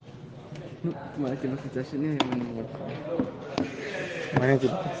מעניתי בקצה השני, היום אני אומר לך. מעניתי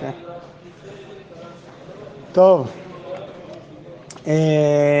בקצה. טוב.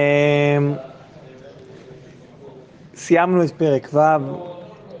 סיימנו את פרק ו',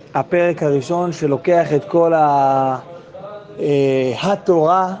 הפרק הראשון שלוקח את כל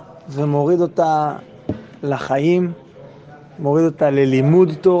התורה ומוריד אותה לחיים, מוריד אותה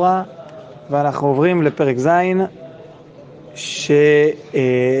ללימוד תורה, ואנחנו עוברים לפרק ז'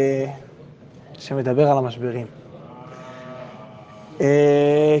 שמדבר על המשברים.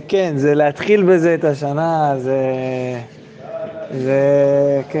 כן, זה להתחיל בזה את השנה,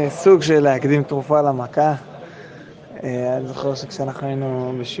 זה כסוג של להקדים תרופה למכה. אני זוכר שכשאנחנו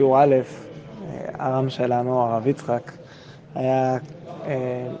היינו בשיעור א', הרם שלנו, הרב יצחק, היה,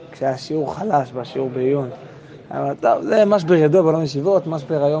 כשהיה שיעור חלש בשיעור בעיון, אמר, טוב, זה משבר ידוע בעולם ישיבות,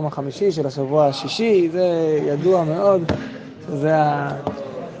 משבר היום החמישי של השבוע השישי, זה ידוע מאוד, זה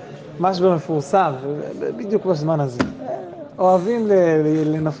משבר מפורסם, בדיוק בזמן הזה. אוהבים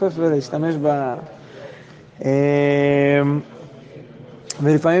לנפף ולהשתמש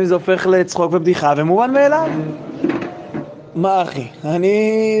ולפעמים זה הופך לצחוק ובדיחה, ומובן מאליו. מה אחי?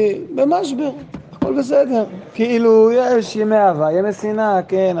 אני במשבר, הכל בסדר. כאילו יש ימי אהבה, ימי שנאה,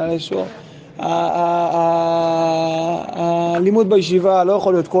 כן, הרי שור. הלימוד בישיבה לא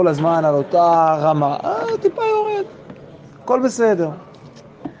יכול להיות כל הזמן על אותה רמה. טיפה יורד, הכל בסדר.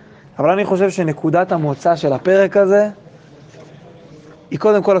 אבל אני חושב שנקודת המוצא של הפרק הזה היא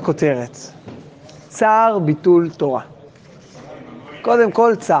קודם כל הכותרת. צער ביטול תורה. קודם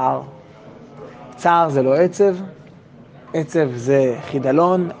כל צער. צער זה לא עצב. עצב זה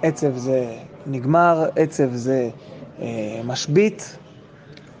חידלון, עצב זה נגמר, עצב זה משבית.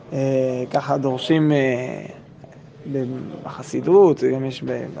 ככה דורשים בחסידות, גם יש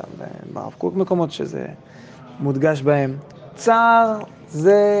ברב קוק מקומות שזה מודגש בהם. צער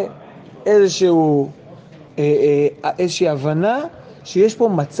זה איזושהי הבנה שיש פה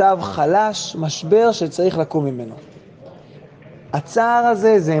מצב חלש, משבר שצריך לקום ממנו. הצער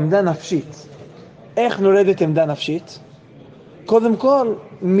הזה זה עמדה נפשית. איך נולדת עמדה נפשית? קודם כל,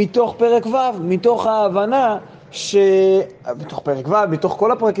 מתוך פרק ו', מתוך ההבנה בתוך פרק ו', בתוך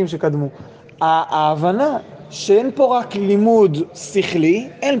כל הפרקים שקדמו, ההבנה שאין פה רק לימוד שכלי,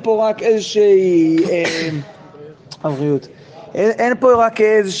 אין פה רק איזושהי הבריאות, אין פה רק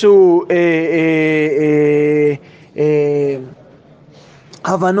איזשהו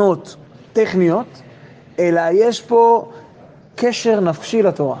הבנות טכניות, אלא יש פה קשר נפשי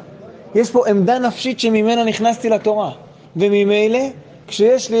לתורה. יש פה עמדה נפשית שממנה נכנסתי לתורה. וממילא,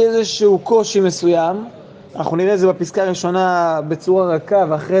 כשיש לי איזשהו קושי מסוים, אנחנו נראה את זה בפסקה הראשונה בצורה רכה,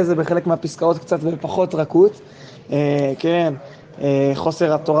 ואחרי זה בחלק מהפסקאות קצת בפחות רכות. כן,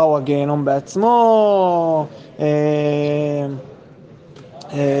 חוסר התורה הוא הגיהנום בעצמו,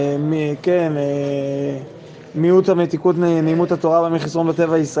 כן, מיעוט המתיקות נעימות התורה במחסרון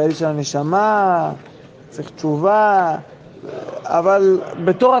בטבע הישראלי של הנשמה, צריך תשובה, אבל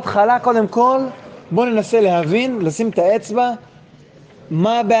בתור התחלה קודם כל בואו ננסה להבין, לשים את האצבע,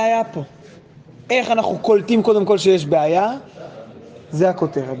 מה הבעיה פה? איך אנחנו קולטים קודם כל שיש בעיה? זה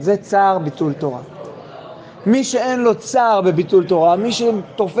הכותרת, זה צער ביטול תורה. מי שאין לו צער בביטול תורה, מי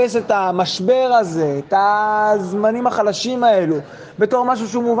שתופס את המשבר הזה, את הזמנים החלשים האלו, בתור משהו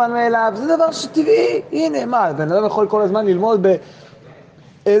שהוא מובן מאליו, זה דבר שטבעי. הנה, מה, בן אדם יכול כל הזמן ללמוד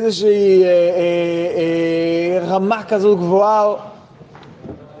באיזושהי רמה כזו גבוהה.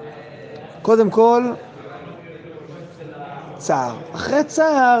 קודם כל, צער. אחרי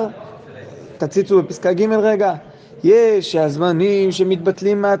צער, תציצו בפסקה ג' רגע, יש שהזמנים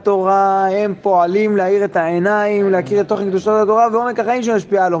שמתבטלים מהתורה, הם פועלים להאיר את העיניים, להכיר את תוכן קדושת התורה, ועומק החיים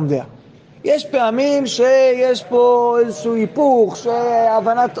שמשפיע על לומדיה. יש פעמים שיש פה איזשהו היפוך,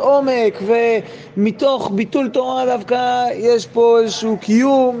 שהבנת עומק, ומתוך ביטול תורה דווקא יש פה איזשהו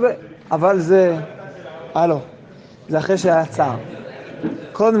קיום, אבל זה, זה אחרי שהיה צער.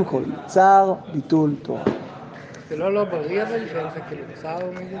 קודם כל, צער ביטול תורה. זה לא בריא אבל שאין לך כאילו צער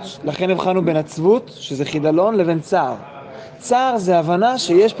מזה? לכן הבחנו בין עצבות, שזה חידלון, לבין צער. צער זה הבנה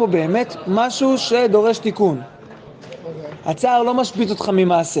שיש פה באמת משהו שדורש תיקון. הצער לא משבית אותך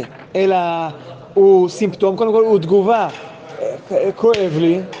ממעשה, אלא הוא סימפטום, קודם כל הוא תגובה. כואב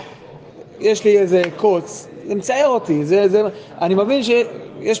לי, יש לי איזה קוץ, זה מצער אותי, אני מבין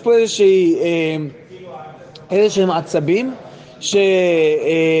שיש פה איזשהם עצבים,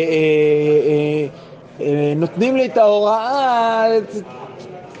 נותנים לי את ההוראה,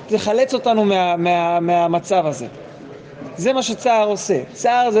 תחלץ אותנו מהמצב הזה. זה מה שצער עושה.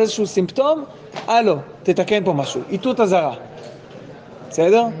 צער זה איזשהו סימפטום, תתקן פה משהו, איתות הזרה.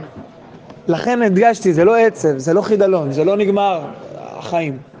 בסדר? לכן הדגשתי, זה לא עצב, זה לא חידלון, זה לא נגמר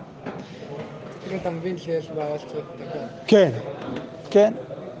החיים. אתה מבין שיש בעיה שצריך לתקן. כן, כן.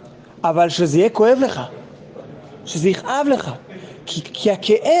 אבל שזה יהיה כואב לך, שזה יכאב לך. כי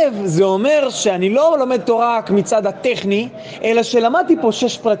הכאב זה אומר שאני לא לומד תורה רק מצד הטכני, אלא שלמדתי פה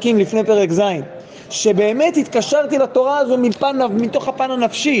 6 פרקים לפני פרק ז', שבאמת התקשרתי לתורה הזו מתוך הפן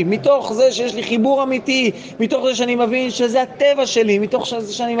הנפשי, מתוך זה שיש לי חיבור אמיתי, מתוך זה שאני מבין שזה הטבע שלי, מתוך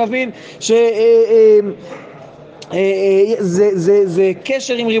זה שאני מבין זה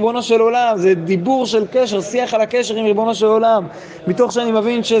קשר עם ריבונו של עולם, זה דיבור של קשר, שיח על הקשר עם ריבונו של עולם, מתוך שאני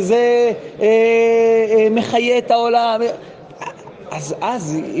מבין שזה מחיה את העולם,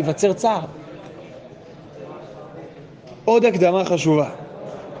 אז ייווצר צער. עוד הקדמה חשובה.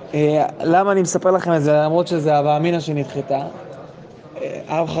 למה אני מספר לכם את זה? למרות שזה אבא אמינה שנדחתה.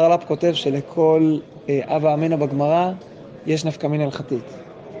 הרב חרל"פ כותב שלכל אבא אמינה בגמרא יש נפקא מינה הלכתית.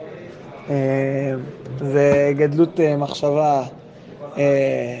 זה גדלות מחשבה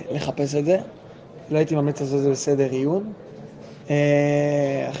לחפש את זה. לא הייתי ממליץ לעשות את זה בסדר עיון.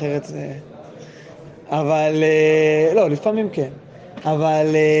 אחרת זה... אבל... לא, לפעמים כן.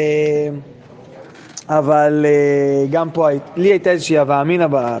 אבל גם פה לי הייתה איזושהי הווה אמינה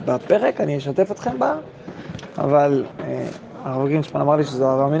בפרק, אני אשתף אתכם בה, אבל הרב גרינשפן אמר לי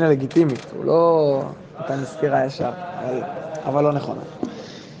שזו הווה אמינה לגיטימית, הוא לא נתן סתירה ישר, אבל לא נכונה.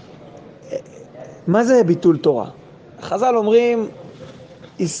 מה זה ביטול תורה? חז"ל אומרים,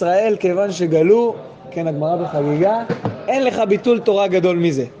 ישראל כיוון שגלו, כן הגמרא בחגיגה, אין לך ביטול תורה גדול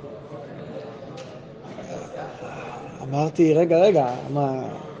מזה. אמרתי, רגע, מה...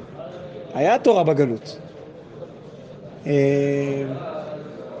 היה תורה בגלות.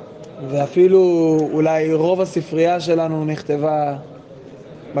 ואפילו אולי רוב הספרייה שלנו נכתבה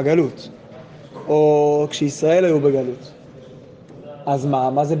בגלות. או כשישראל היו בגלות. אז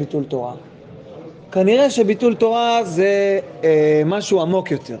מה זה ביטול תורה? כנראה שביטול תורה זה משהו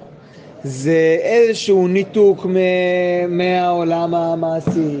עמוק יותר. זה איזשהו ניתוק מהעולם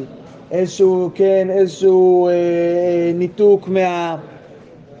המעשי. איזשהו ניתוק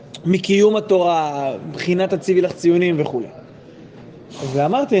מקיום התורה, בחינת הציבי לך ציונים וכו'.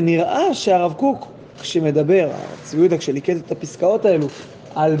 ואמרתי, נראה שהרב קוק, כשמדבר, צבי יהודה, כשליקט את הפסקאות האלו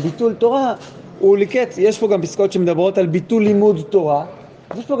על ביטול תורה, הוא ליקט, יש פה גם פסקאות שמדברות על ביטול לימוד תורה,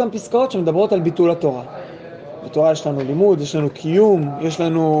 יש פה גם פסקאות שמדברות על ביטול התורה. בתורה יש לנו לימוד, יש לנו קיום, יש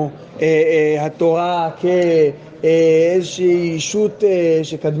לנו התורה כאיזושהי אישות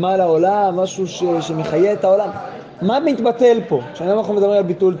שקדמה לעולם, משהו שמחיה את העולם. מה מתבטל פה? כשאנחנו מדברים על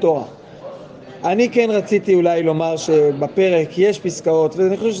ביטול תורה. אני כן רציתי אולי לומר שבפרק יש פסקאות,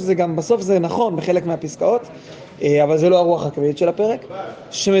 ואני חושב שזה גם בסוף זה נכון בחלק מהפסקאות, אבל זה לא הרוח הכללית של הפרק,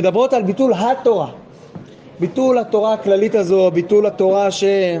 שמדברות על ביטול התורה. ביטול התורה הכללית הזו, ביטול התורה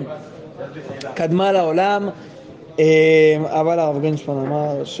שקדמה לעולם, אבל הרב גרינשפן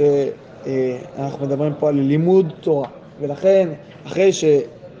אמר שאנחנו מדברים פה על לימוד תורה, ולכן אחרי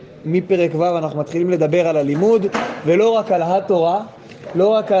שמפרק ו' אנחנו מתחילים לדבר על הלימוד, ולא רק על התורה, לא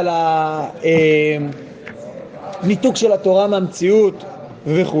רק על הניתוק של התורה מהמציאות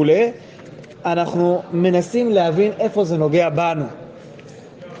וכו', אנחנו מנסים להבין איפה זה נוגע בנו.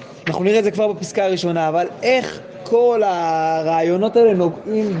 אנחנו נראה את זה כבר בפסקה הראשונה, אבל איך כל הרעיונות האלה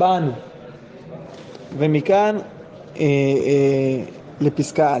נוגעים בנו. ומכאן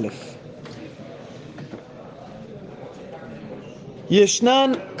לפסקה א'.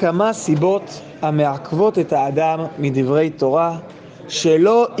 ישנן כמה סיבות המעכבות את האדם מדברי תורה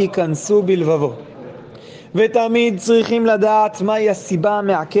שלא ייכנסו בלבבו. ותמיד צריכים לדעת מהי הסיבה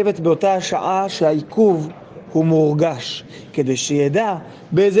המעכבת באותה השעה שהעיכוב הוא מורגש, כדי שידע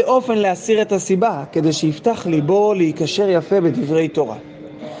באיזה אופן להסיר את הסיבה, כדי שיפתח ליבו להיקשר יפה בדברי תורה.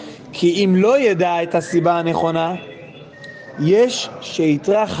 כי אם לא ידע את הסיבה הנכונה, יש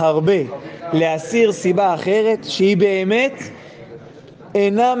שיטרח הרבה להסיר סיבה אחרת שהיא באמת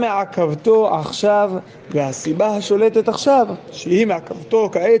אינה מעכבתו עכשיו, והסיבה השולטת עכשיו, שהיא מעכבתו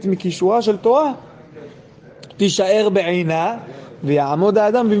כעת מקישורה של תורה, תישאר בעינה ויעמוד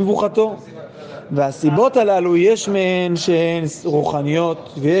האדם במבוכתו. והסיבות הללו יש מהן שהן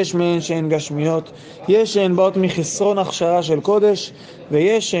רוחניות ויש מהן שהן גשמיות, יש שהן באות מחסרון הכשרה של קודש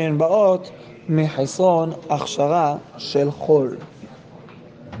ויש שהן באות מחסרון הכשרה של חול.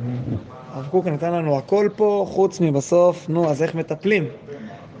 הרב קוק נתן לנו הכל פה חוץ מבסוף, אז איך מטפלים?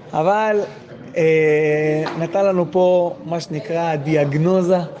 אבל נתן לנו פה מה שנקרא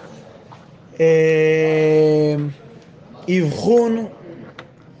דיאגנוזה, אבחון,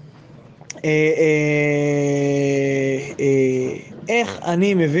 איך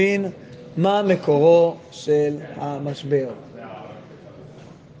אני מבין מה מקורו של המשבר.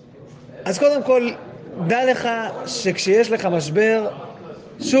 אז קודם כל, דע לך שכשיש לך משבר,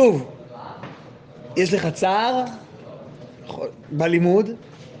 שוב, יש לך צער בלימוד?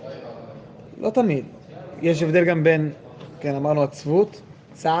 לא תמיד. יש הבדל גם בין, כן, אמרנו עצבות,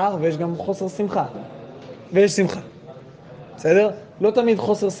 צער, ויש גם חוסר שמחה. ויש שמחה. בסדר? לא תמיד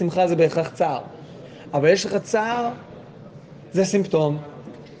חוסר שמחה זה בהכרח צער. אבל יש לך צער, זה סימפטום.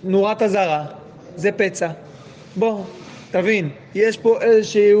 נורת אזהרה, זה פצע. בוא, תבין, יש פה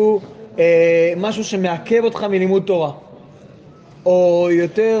איזשהו משהו שמעכב אותך מלימוד תורה. או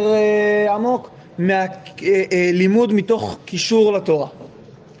יותר עמוק, לימוד מתוך קישור לתורה.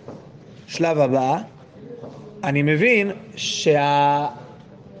 שלב הבא, אני מבין שהביטול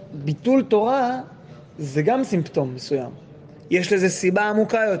תורה זה גם סימפטום מסוים. יש לזה סיבה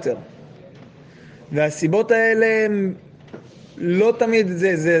עמוקה יותר. והסיבות האלה לא תמיד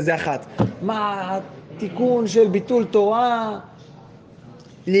זה אחת. מה התיקון של ביטול תורה?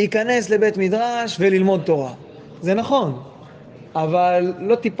 להיכנס לבית מדרש וללמוד תורה. זה נכון, אבל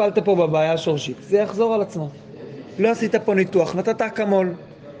לא טיפלת פה בבעיה השורשית. זה יחזור על עצמו. לא עשית פה ניתוח, נתת אקמול.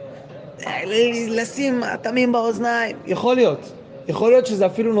 לשים אטמים באוזניים. יכול להיות שזה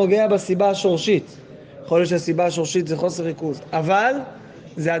אפילו נוגע בסיבה השורשית. יכול להיות שהסיבה השורשית זה חוסר ריכוז. אבל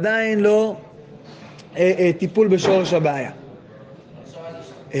זה עדיין לא טיפול בשורש הבעיה.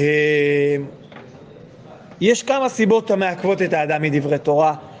 יש כמה סיבות המעכבות את האדם מדברי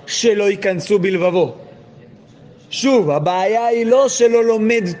תורה שלא ייכנסו בלבבו. שוב, הבעיה היא לא שלא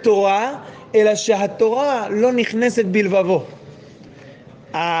לומד תורה, אלא שהתורה לא נכנסת בלבבו.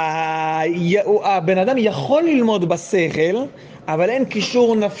 הבן אדם יכול ללמוד בשכל, אבל אין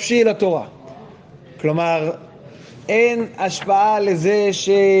קישור נפשי לתורה. כלומר, אין השפעה לזה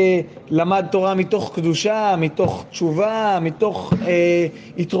שלמד תורה מתוך קדושה, מתוך תשובה, מתוך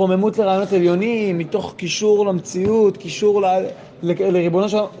התרוממות לרעיונות עליונים, מתוך קישור למציאות, קישור לריבונו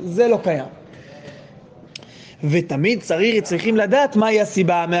שלנו, זה לא קיים. ותמיד צריכים לדעת מהי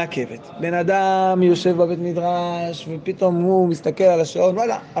הסיבה המעכבת. בן אדם יושב בבית מדרש ופתאום הוא מסתכל על השעון,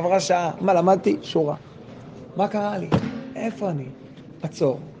 וואלה, עברה שעה, מה למדתי? שורה. מה קרה לי? איפה אני?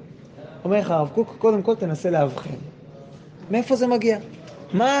 עצור. אומר לך הרב קוק, קודם כל תנסה להבחן. מאיפה זה מגיע?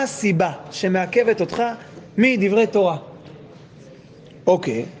 מה הסיבה שמעכבת אותך מדברי תורה?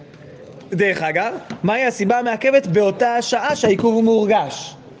 אוקיי. דרך אגב, מהי הסיבה המעכבת באותה השעה שהעיכוב הוא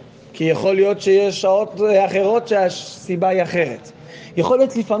מורגש? כי יכול להיות שיש שעות אחרות שהסיבה היא אחרת. יכול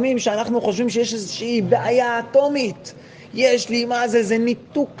להיות לפעמים שאנחנו חושבים שיש איזושהי בעיה אטומית. יש לי מה זה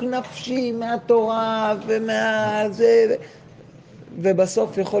ניתוק נפשי מהתורה זה...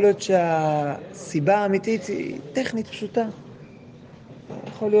 ובסוף יכול להיות שהסיבה האמיתית היא טכנית פשוטה.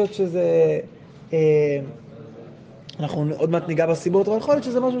 יכול להיות שזה... אנחנו עוד מעט ניגע בסיבות, אבל יכול להיות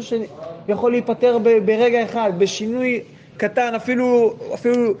שזה משהו שיכול להיפטר ברגע אחד, בשינוי קטן, אפילו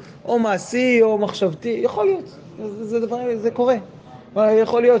או מעשי או מחשבתי. יכול להיות, זה קורה.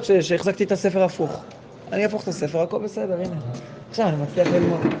 יכול להיות שהחזקתי את הספר הפוך. אני אהפוך את הספר, הכל בסדר, הנה. עכשיו אני מצליח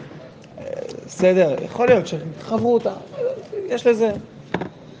ללמוד. בסדר, יכול להיות שחברו אותה, יש לזה.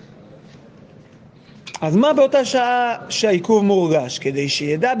 אז מה באותה שעה שהעיכוב מורגש? כדי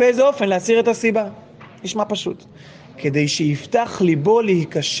שידע באיזה אופן להסיר את הסיבה. נשמע פשוט. כדי שיפתח ליבו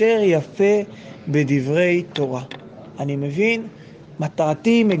להיקשר יפה בדברי תורה. אני מבין,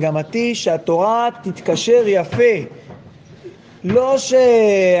 מטרתי, מגמתי, שהתורה תתקשר יפה. לא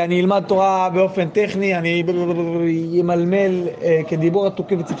שאני אלמד תורה באופן טכני, אני ימלמל כדיבור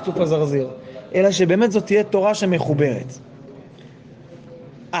התוקי וצפצוף הזרזיר. אלא שבאמת זאת תהיה תורה שמחוברת.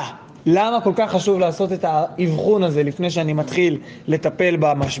 למה כל כך חשוב לעשות את האבחון הזה לפני שאני מתחיל לטפל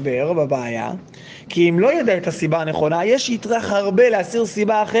במשבר, בבעיה? כי אם לא ידע את הסיבה הנכונה, יש יתרח הרבה להסיר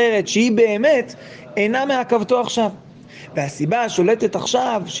סיבה אחרת שהיא באמת אינה מעכבתו עכשיו. והסיבה השולטת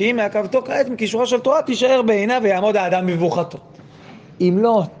עכשיו, שהיא מעכבתו כעת מכישורה של תורה, תישאר בעינה ויעמוד האדם מבוכתו. אם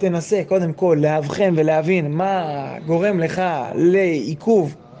לא תנסה קודם כל להבחן ולהבין מה גורם לך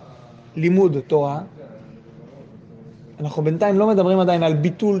לעיכוב לימוד תורה, אנחנו בינתיים לא מדברים עדיין על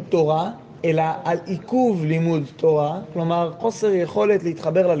ביטול תורה, אלא על עיכוב לימוד תורה, כלומר חוסר יכולת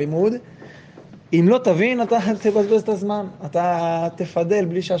להתחבר ללימוד. אם לא תבין, אתה תבזבז את הזמן, אתה תפדל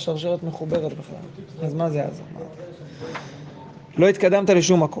בלי שהשרשרת מחוברת בכלל. אז מה זה אז? לא התקדמת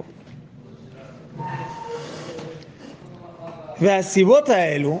לשום מקום. והסיבות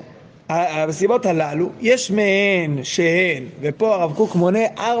האלו, הסיבות הללו, יש מהן שהן, ופה הרב קוק מונה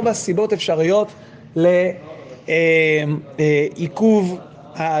 4 סיבות אפשריות לעיכוב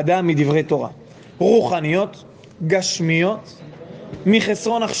האדם מדברי תורה. רוחניות, גשמיות,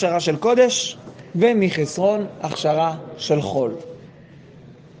 מחסרון הכשרה של קודש, ומחסרון הכשרה של חול.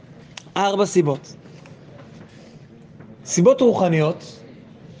 4 סיבות. סיבות רוחניות,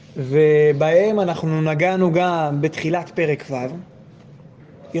 ובהם אנחנו נגענו גם בתחילת פרק ו',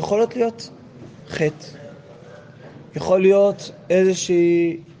 יכולות להיות חטא, יכול להיות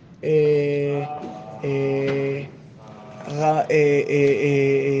איזושהי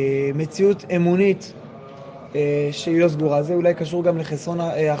מציאות אמונית שהיא לא סגורה. זה אולי קשור גם לחסרון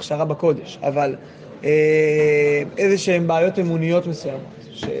ההכשרה בקודש, אבל איזה שהן בעיות אמוניות מסוימות,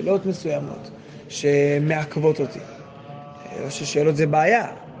 שאלות מסוימות שמעכבות אותי. לא ששאלות זה בעיה,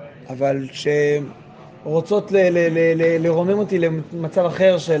 אבל שרוצות לרומם אותי למצב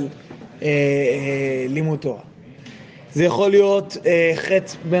אחר של לימוד תורה. זה יכול להיות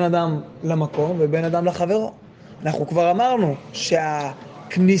חטא בין אדם למקום ובין אדם לחברו. אנחנו כבר אמרנו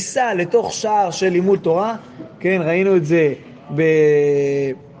שהכניסה לתוך שער של לימוד תורה, כן, ראינו את זה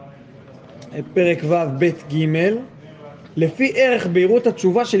בפרק ו' ב' ג', לפי ערך בהירות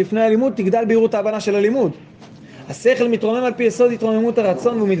התשובה שלפני הלימוד תגדל בהירות ההבנה של הלימוד. השכל מתרומם על פי יסוד התרוממות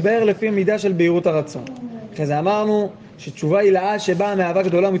הרצון והוא מתבהר לפי מידה של בהירות הרצון. אחרי זה אמרנו שתשובה הילאה שבאה מאהבה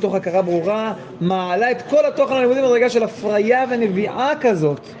גדולה מתוך הכרה ברורה מעלה את כל התוכן הלימודי בדרגה של הפריה ונביעה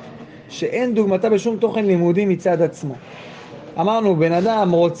כזאת שאין דוגמתה בשום תוכן לימודי מצד עצמו. אמרנו בן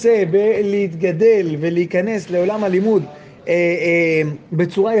אדם רוצה להתגדל ולהיכנס לעולם הלימוד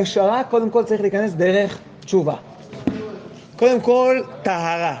בצורה ישרה, קודם כל צריך להיכנס דרך תשובה. קודם כל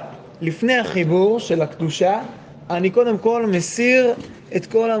טהרה. לפני החיבור של הקדושה אני קודם כל מסיר את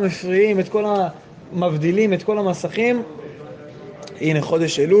כל המפריעים, את כל המבדילים, את כל המסכים. הנה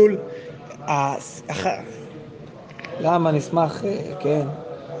חודש אלול. למה נשמח, כן,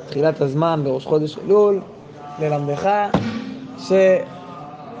 תחילת הזמן בראש חודש אלול, ללמדך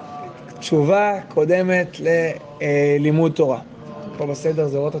שתשובה קודמת ללימוד תורה. פה בסדר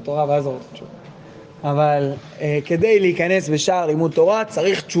זה אורות התורה ואז אורות התשובה. אבל כדי להיכנס בשער לימוד תורה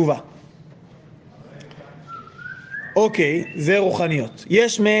צריך תשובה. אוקיי, זה רוחניות.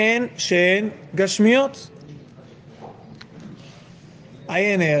 יש מהן שהן גשמיות.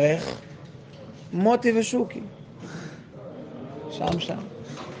 עיין ערך, מוטי ושוקי. שם.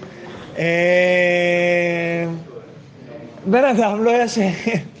 בן אדם לא ישן.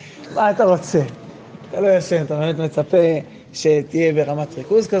 מה אתה רוצה? אתה לא ישן, אתה באמת מצפה שתהיה ברמת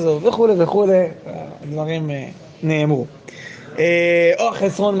ריכוז כזו וכו' וכו'. הדברים נאמרו. או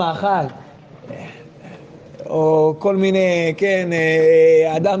חסרון מאכל. או כל מיני, כן,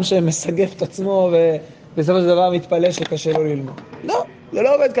 אדם שמסגף את עצמו ובסופו של דבר מתפלא שקשה לו ללמוד. לא, זה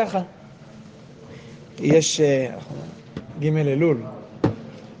לא עובד ככה. יש ג' אלול,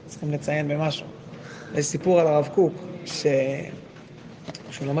 צריכים לציין במשהו. יש סיפור על הרב קוק,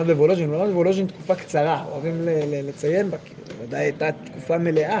 שהוא למד בוולוז'ין, הוא למד בוולוז'ין תקופה קצרה, אוהבים לציין בה, כי ודאי הייתה תקופה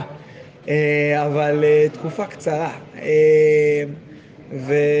מלאה, אבל תקופה קצרה.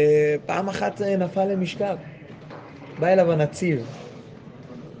 ופעם אחת נפל למשכב. בא אליו הנציב,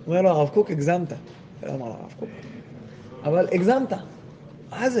 אומר לו, הרב קוק, הגזמת. לא אמר לו, הרב קוק, אבל הגזמת.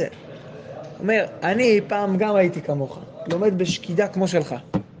 מה זה? אומר, אני פעם גם הייתי כמוך, לומד בשקידה כמו שלך.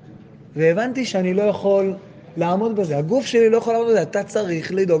 והבנתי שאני לא יכול לעמוד בזה. הגוף שלי לא יכול לעמוד בזה, אתה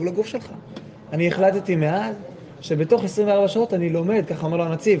צריך לדאוג לגוף שלך. אני החלטתי מאז שבתוך 24 שעות אני לומד, ככה אומר לו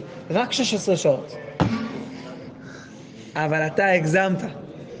הנציב, רק 16 שעות. אבל אתה הגזמת.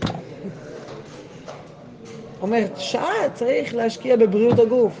 אומר, שעה צריך להשקיע בבריאות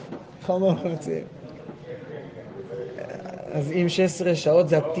הגוף. ככה אומר לו הנציב. אז אם 16 שעות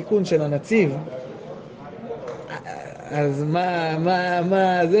זה התיקון של הנציב, אז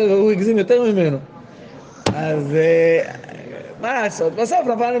מה, זה, הוא הגזים יותר ממנו. אז מה לעשות? בסוף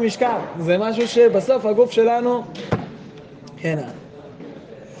נפל למשכב. זה משהו שבסוף הגוף שלנו, הנה,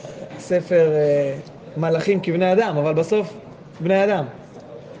 ספר מלאכים כבני אדם, אבל בסוף בני אדם.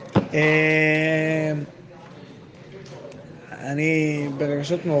 אני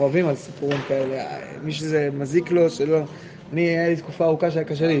ברגשות מעורבים על סיפורים כאלה, מי שזה מזיק לו, שלא, אני, היה לי תקופה ארוכה שהיה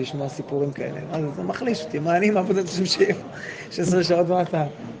קשה לי לשמוע סיפורים כאלה, זה מחליש אותי, מה אני עם עבודת השם 16 שעות מעתה,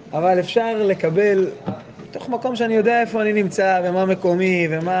 אבל אפשר לקבל, תוך מקום שאני יודע איפה אני נמצא, ומה מקומי,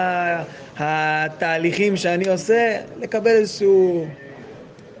 ומה התהליכים שאני עושה, לקבל איזשהו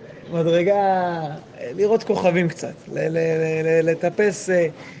מדרגה, לראות כוכבים קצת, לטפס,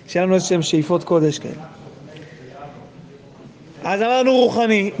 שיהיה לנו איזשהם שאיפות קודש כאלה. אז אמרנו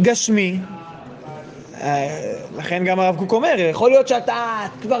רוחני, גשמי, לכן גם הרב קוק אומר, יכול להיות שאתה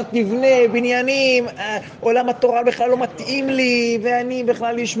כבר תבנה בניינים, עולם התורה בכלל לא מתאים לי, ואני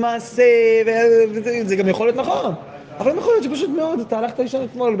בכלל איש מעשה, וזה גם יכול להיות נכון, אבל יכול להיות שפשוט מאוד, אתה הלכת לישון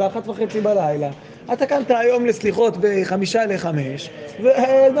אתמול ב1:30 בלילה, אתה קמת היום לסליחות ב4:55,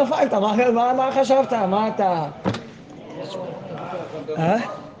 ונפלת, מה חשבת? מה אתה?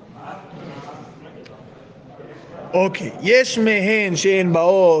 אוקיי, יש מהן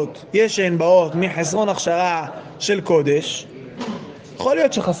שהן באות מחסרון הכשרה של קודש. יכול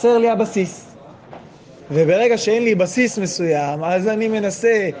להיות שחסר לי הבסיס. וברגע שאין לי בסיס מסוים, אז אני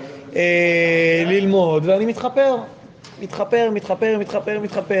מנסה ללמוד, ואני מתחפר.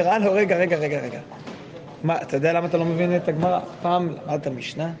 לא, רגע. מה, אתה יודע למה אתה לא מבין את הגמרא? פעם למדת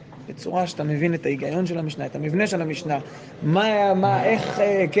משנה, בצורה שאתה מבין את ההיגיון של המשנה, את המבנה של המשנה,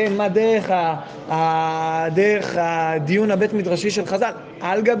 מה דרך הדיון הבית מדרשי של חז"ל.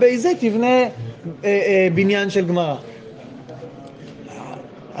 על גבי זה תבנה בניין של גמרא.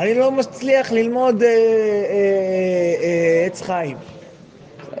 אני לא מצליח ללמוד עץ חיים.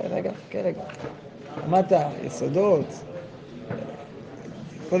 רגע. למדת יסודות.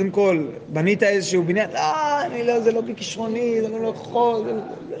 קודם כל, בנית איזשהו בניין. לא, זה לא בכישרוני, זה לא יכול.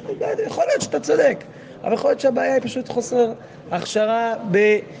 יכול להיות שאתה צודק. אבל יכול להיות שהבעיה היא פשוט חוסר הכשרה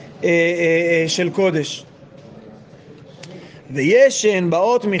של קודש. וישן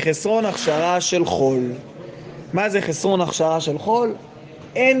באות מחסרון הכשרה של חול. מה זה חסרון הכשרה של חול?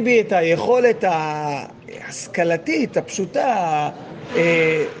 אין בי את היכולת ההשכלתית, הפשוטה,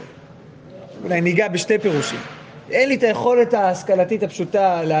 אולי ניגע בשתי פירושים. אין לי את היכולת ההשכלתית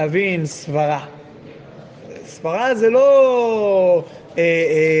הפשוטה להבין סברה. סברה זה לא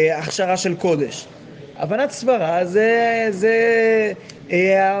הכשרה של קודש. הבנת סברה זה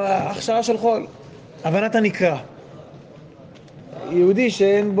הכשרה של חול. הבנת הנקרא. יהודי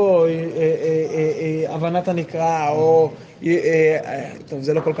שאין בו הבנת הנקרא, או טוב,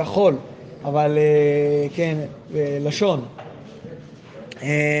 זה לא כל כך חול, אבל כן, לשון.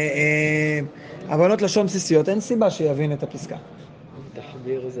 הבנות לשון בסיסיות, אין סיבה שיבין את הפסקה.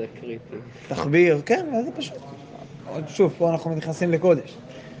 תחביר זה קריטי. תחביר, כן, זה פשוט. שוב, פה אנחנו נכנסים לקודש.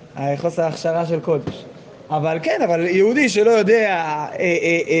 חוסר ההכשרה של קודש. אבל כן, אבל יהודי שלא יודע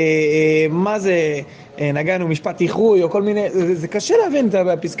מה זה, נגענו משפט איחוי או כל מיני, זה קשה להבין את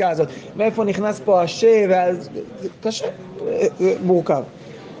הפסקה הזאת. מאיפה נכנס פה זה קשה, זה מורכב.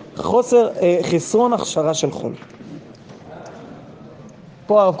 חסרון הכשרה של חול.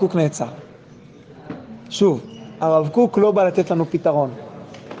 פה הרב קוק נעצר. שוב, הרב קוק לא בא לתת לנו פתרון.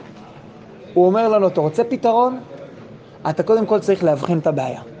 הוא אומר לנו, אתה רוצה פתרון? אתה קודם כל צריך להבחין את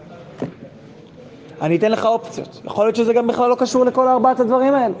הבעיה. אני אתן לך אופציות. יכול להיות שזה גם בכלל לא קשור לכל ארבעת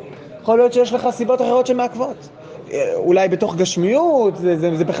הדברים האלה. יכול להיות שיש לך סיבות אחרות שמעכבות. אולי בתוך גשמיות,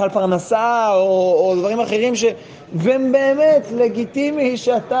 זה בכלל פרנסה או דברים אחרים והם באמת לגיטימי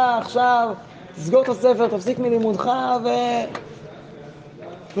שאתה עכשיו תסגור את הספר, תפסיק מלימודך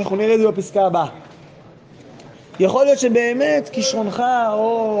אנחנו נראה את זה בפסקה הבאה. יכול להיות שבאמת כישרונך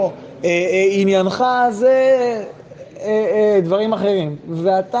או עניינך זה דברים אחרים,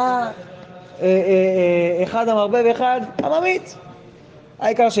 ואתה אחד המרבה ואחד הממית.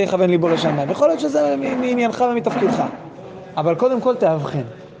 העיקר שיכוון ליבו לשמיים. יכול להיות שזה מעניינך ומתפקידך. אבל קודם כל תאבחן.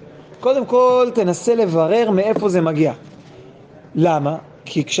 קודם כל תנסה לברר מאיפה זה מגיע. למה?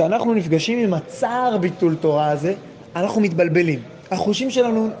 כי כשאנחנו נפגשים עם הצער ביטול תורה הזה, אנחנו מתבלבלים. החושים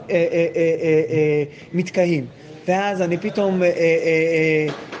שלנו מתקהים. ואז אני פתאום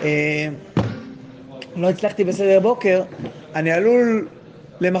לא הצלחתי בסדר בוקר, אני עלול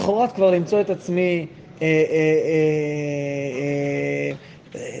למחרת כבר למצוא את עצמי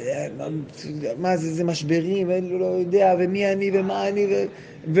מה זה משברים, לא יודע, ומי אני ומה אני,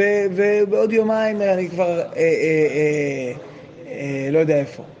 ובעוד יומיים אני כבר לא יודע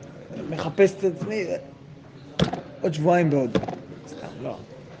איפה, מחפש את עצמי, עוד שבועיים בעוד. לא.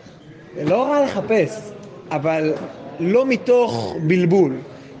 לא רע לחפש, אבל לא מתוך בלבול,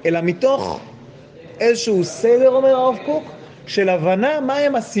 אלא מתוך איזשהו סדר, אומר הרב קוק, של הבנה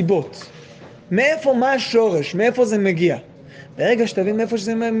מהם הסיבות. מאיפה, מה השורש, מאיפה זה מגיע. ברגע שתבין מאיפה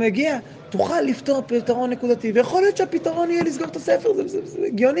שזה מגיע, תוכל לפתור פתרון נקודתי. ויכול להיות שהפתרון יהיה לסגור את הספר, זה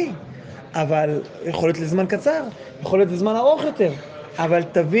הגיוני. אבל יכול להיות לזמן קצר, יכול להיות לזמן ארוך יותר. אבל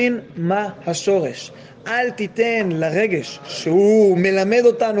תבין מה השורש. אל תיתן לרגש שהוא מלמד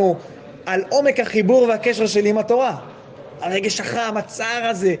אותנו על עומק החיבור והקשר שלי עם התורה. הרגש החם, הצער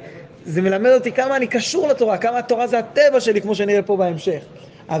הזה, זה מלמד אותי כמה אני קשור לתורה, כמה התורה זה הטבע שלי, כמו שנראה פה בהמשך.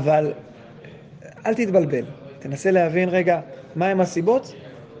 אבל אל תתבלבל, תנסה להבין רגע מהם הסיבות,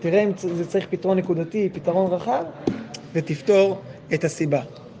 תראה אם זה צריך פתרון נקודתי, פתרון רחב, ותפתור את הסיבה.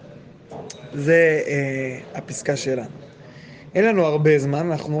 זה הפסקה שלנו. אין לנו הרבה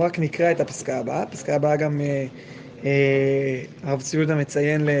זמן, אנחנו רק נקרא את הפסקה הבאה. הפסקה הבאה גם הרב ציודה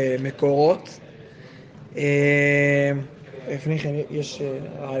מציין למקורות. לפני כן יש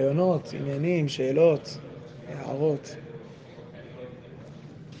רעיונות, עניינים, שאלות, הערות.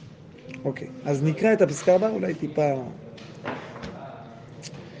 אוקיי, אז נקרא את הפסקה הבאה, אולי טיפה.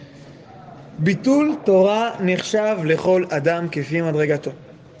 ביטול תורה נחשב לכל אדם כפי מדרגתו,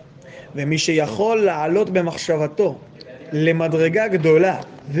 ומי שיכול לעלות במחשבתו למדרגה גדולה,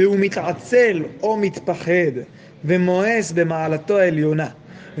 והוא מתעצל או מתפחד, ומואס במעלתו העליונה,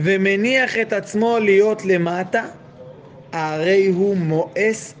 ומניח את עצמו להיות למטה, הרי הוא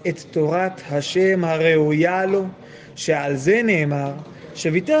מואס את תורת השם הראויה לו, שעל זה נאמר,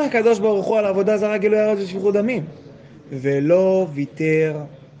 שוויתר הקדוש ברוך הוא על עבודה זרה גילוי עריות ושפיכות דמים, ולא ויתר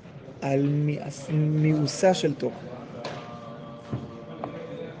על מיאוסה של תורה.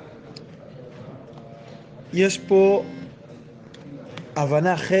 יש פה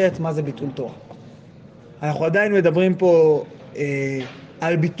הבנה אחרת מה זה ביטול תורה. אנחנו עדיין מדברים פה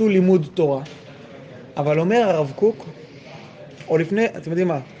על ביטול לימוד תורה, אבל אומר הרב קוק, או לפני, אתם יודעים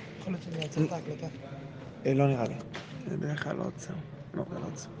מה? יכול להיות שזה יצא את ההקלטה. לא נראה לי. בדרך כלל לא עוצר. לא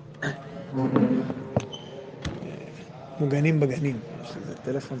עוצר. מוגנים בגנים. יש איזה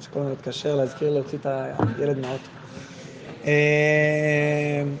טלפון שכל הזמן מתקשר להזכיר להוציא את הילד מהאוטו.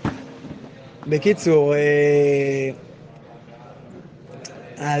 בקיצור,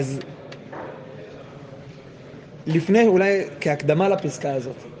 אז לפני, אולי כהקדמה לפסקה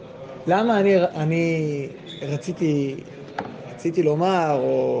הזאת, למה אני רציתי לומר,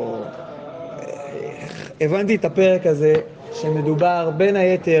 או הבנתי את הפרק הזה, שמדובר בין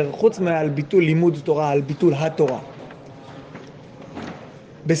היתר, חוץ מעל ביטול לימוד תורה, על ביטול התורה.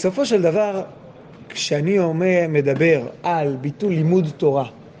 בסופו של דבר, כשאני מדבר על ביטול לימוד תורה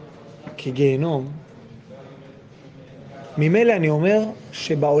כגיהנום, ממילא אני אומר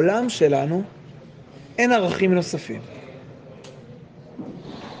שבעולם שלנו אין ערכים נוספים.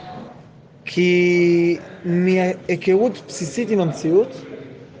 כי מהיכרות בסיסית עם המציאות,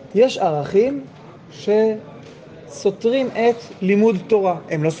 יש ערכים שסותרים את לימוד תורה.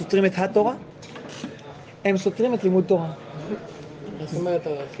 הם לא סותרים את התורה, הם סותרים את לימוד תורה. זאת אומרת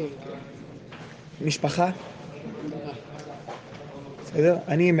ערכים. משפחה. בסדר?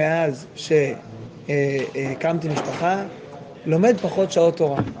 אני מאז שהקמתי משפחה, לומד פחות שעות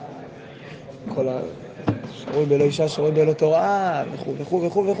תורה. כל שרוי בלא אישה, שרוי בלא תורה, וכו' וכו'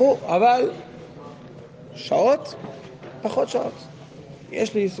 וכו' וכו', אבל שעות, פחות שעות.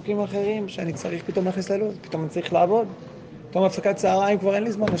 יש לי עיסוקים אחרים שאני צריך פתאום להכניס ללוז, פתאום אני צריך לעבוד. פתאום הפסקת צהריים כבר אין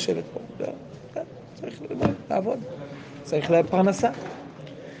לי זמן לשבת פה. צריך לעבוד, צריך לפרנסה.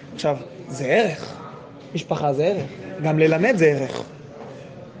 עכשיו, זה ערך. משפחה זה ערך. גם ללמד זה ערך.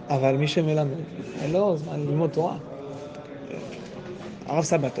 אבל מי שמלמד, אין לו זמן ללמוד תורה. הרב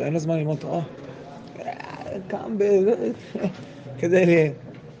סבתו, אין לו זמן ללמוד תורה. קם כדי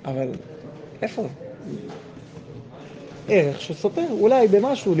אבל איפה? ערך שסותר אולי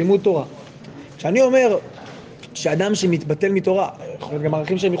במשהו לימוד תורה. כשאני אומר שאדם שמתבטל מתורה, יכול להיות גם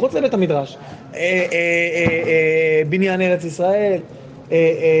ערכים שהם מחוץ לבית המדרש, בניין ארץ ישראל,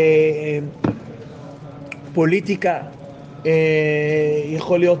 פוליטיקה,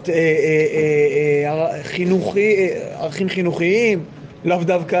 יכול להיות ערכים חינוכיים, לאו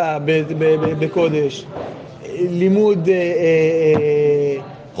דווקא בקודש, לימוד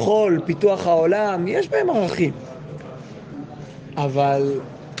חול, פיתוח העולם, יש בהם ערכים. אבל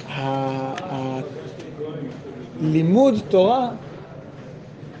לימוד תורה,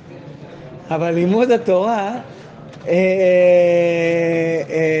 לימוד התורה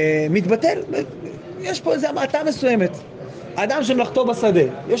מתבטל. יש פה איזו המעטה מסוימת. אדם שמלאכתו בשדה,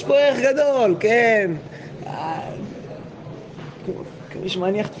 יש פה ערך גדול, כן. כמיש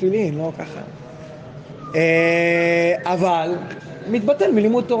מניח תפילין, לא ככה. אבל מתבטל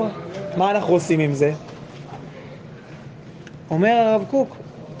מלימוד תורה. מה אנחנו עושים עם זה? אומר הרב קוק,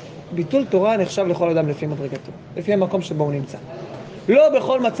 ביטול תורה נחשב לכל אדם לפי מדרגתו, לפי המקום שבו הוא נמצא. לא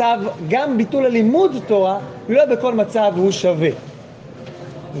בכל מצב, גם ביטול הלימוד תורה, לא בכל מצב הוא שווה.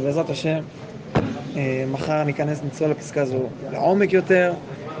 ובעזרת השם, מחר נצלול לפסקה זו לעומק יותר,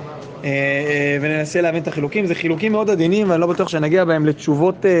 וננסה להבין את החילוקים. זה חילוקים מאוד עדינים, ואני לא בטוח שנגיע בהם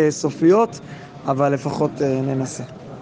לתשובות סופיות, אבל לפחות ננסה.